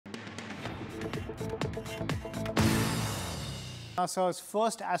NASA's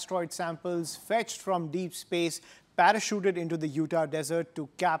first asteroid samples fetched from deep space parachuted into the Utah desert to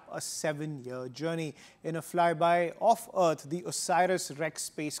cap a 7-year journey. In a flyby off Earth, the Osiris-rex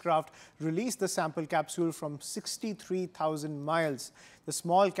spacecraft released the sample capsule from 63,000 miles. The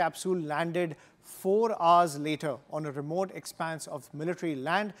small capsule landed 4 hours later on a remote expanse of military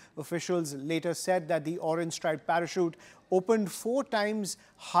land. Officials later said that the orange-striped parachute opened 4 times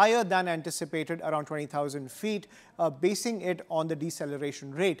higher than anticipated, around 20,000 feet, basing it on the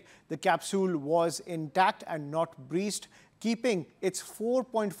deceleration rate. The capsule was intact and not breached, keeping its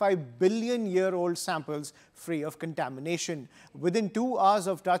 4.5 billion-year-old samples free of contamination. Within 2 hours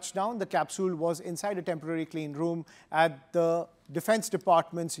of touchdown, the capsule was inside a temporary clean room at the Defense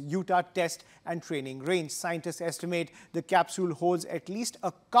Department's Utah Test and Training Range. Scientists estimate the capsule holds at least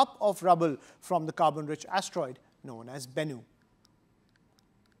a cup of rubble from the carbon-rich asteroid known as Bennu.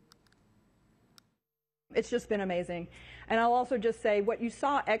 It's just been amazing. And I'll also just say what you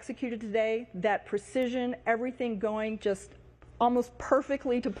saw executed today, that precision, everything going just almost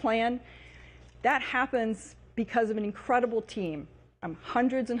perfectly to plan, that happens because of an incredible team.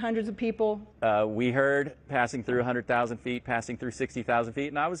 Hundreds and hundreds of people. We heard passing through 100,000 feet, passing through 60,000 feet,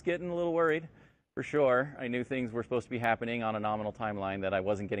 and I was getting a little worried, for sure. I knew things were supposed to be happening on a nominal timeline, that I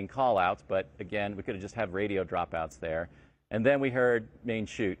wasn't getting call-outs, but again, we could have just had radio dropouts there. And then we heard main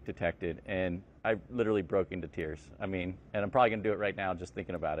chute detected, and I literally broke into tears. I mean, and I'm probably going to do it right now just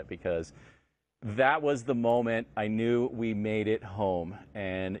thinking about it, because that was the moment I knew we made it home.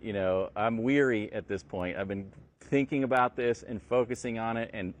 And, you know, I'm weary at this point. I've been thinking about this and focusing on it,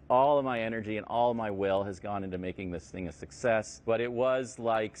 and all of my energy and all of my will has gone into making this thing a success. But it was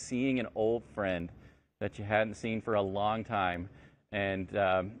like seeing an old friend that you hadn't seen for a long time, and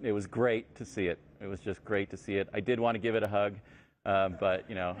it was great to see it. It was just great to see it. I did want to give it a hug, but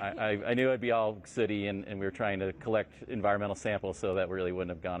you know, I knew I'd be all sooty, and we were trying to collect environmental samples, so that really wouldn't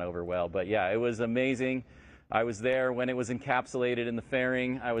have gone over well. But yeah, it was amazing. I was there when it was encapsulated in the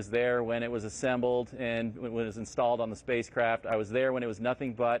fairing. I was there when it was assembled and when it was installed on the spacecraft. I was there when it was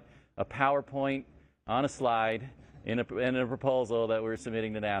nothing but a PowerPoint on a slide in a proposal that we were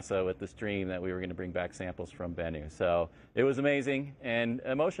submitting to NASA with this dream that we were going to bring back samples from Bennu. So it was amazing and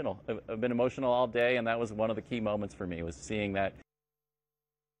emotional. I've been emotional all day, and that was one of the key moments for me, was seeing that.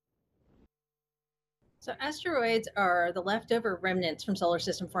 So asteroids are the leftover remnants from solar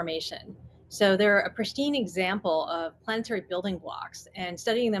system formation. So they're a pristine example of planetary building blocks, and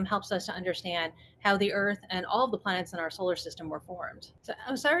studying them helps us to understand how the Earth and all of the planets in our solar system were formed. So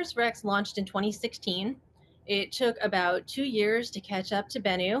Osiris-rex launched in 2016. It took about 2 years to catch up to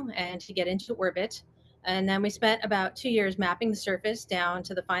Bennu and to get into orbit. And then we spent about 2 years mapping the surface down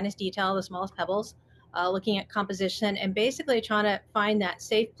to the finest detail, the smallest pebbles, looking at composition, and basically trying to find that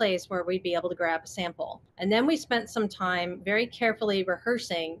safe place where we'd be able to grab a sample. And then we spent some time very carefully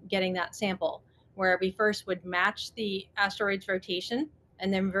rehearsing getting that sample, where we first would match the asteroid's rotation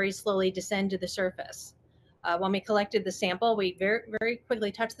and then very slowly descend to the surface. When we collected the sample, we very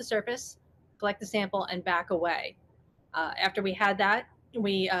quickly touch the surface, collect the sample, and back away. After we had that,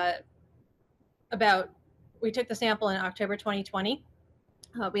 we took the sample in October 2020.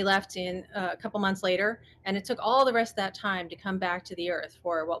 We left in a couple months later, and it took all the rest of that time to come back to the Earth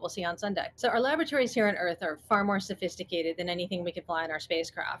for what we'll see on Sunday. So our laboratories here on Earth are far more sophisticated than anything we could fly in our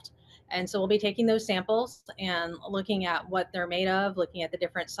spacecraft. And so we'll be taking those samples and looking at what they're made of, looking at the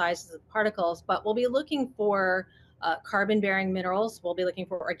different sizes of particles, but we'll be looking for carbon-bearing minerals. We'll be looking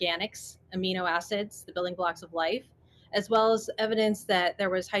for organics, amino acids, the building blocks of life, as well as evidence that there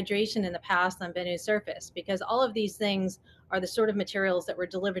was hydration in the past on Bennu's surface, because all of these things are the sort of materials that were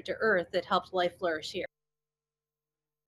delivered to Earth that helped life flourish here.